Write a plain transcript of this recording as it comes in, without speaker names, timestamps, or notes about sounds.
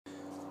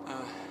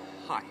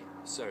Hi,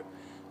 so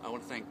I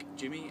want to thank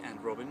Jimmy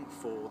and Robin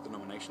for the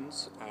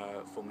nominations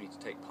for me to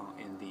take part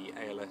in the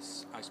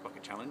ALS Ice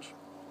Bucket Challenge.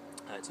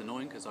 It's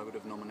annoying because I would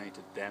have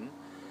nominated them,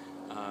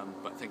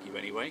 but thank you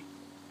anyway.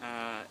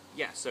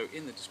 Yeah, so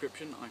in the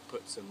description I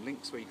put some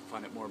links where you can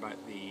find out more about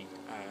the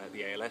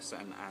ALS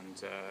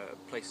and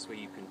places where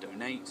you can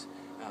donate.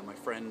 My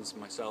friends,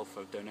 myself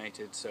have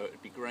donated, so it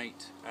would be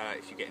great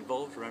if you get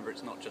involved. Remember,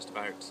 it's not just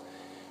about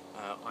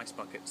ice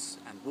buckets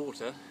and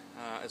water,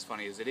 as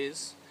funny as it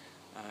is.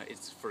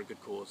 It's for a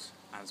good cause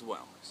as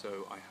well,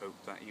 so I hope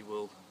that you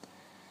will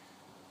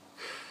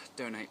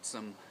donate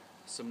some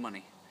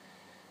money.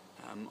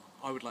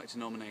 I would like to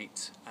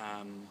nominate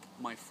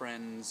my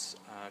friends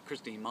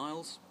Christine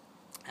Miles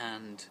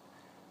and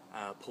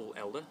Paul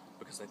Elder,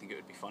 because I think it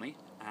would be funny,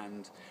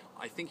 and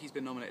I think he's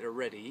been nominated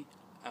already,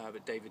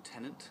 but David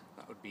Tennant,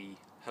 that would be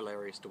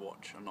hilarious to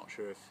watch. I'm not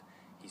sure if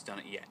he's done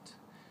it yet.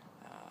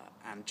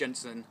 And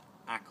Jenson,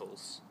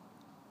 Ackles,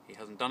 he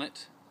hasn't done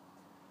it,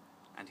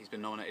 and he's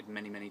been nominated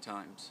many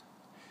times.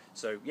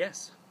 So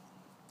yes,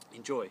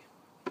 enjoy.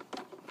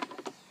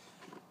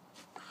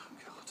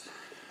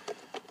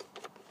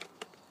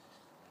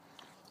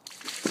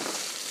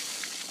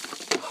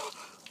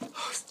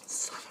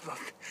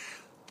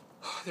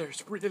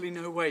 There's really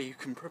no way you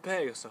can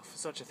prepare yourself for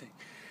such a thing.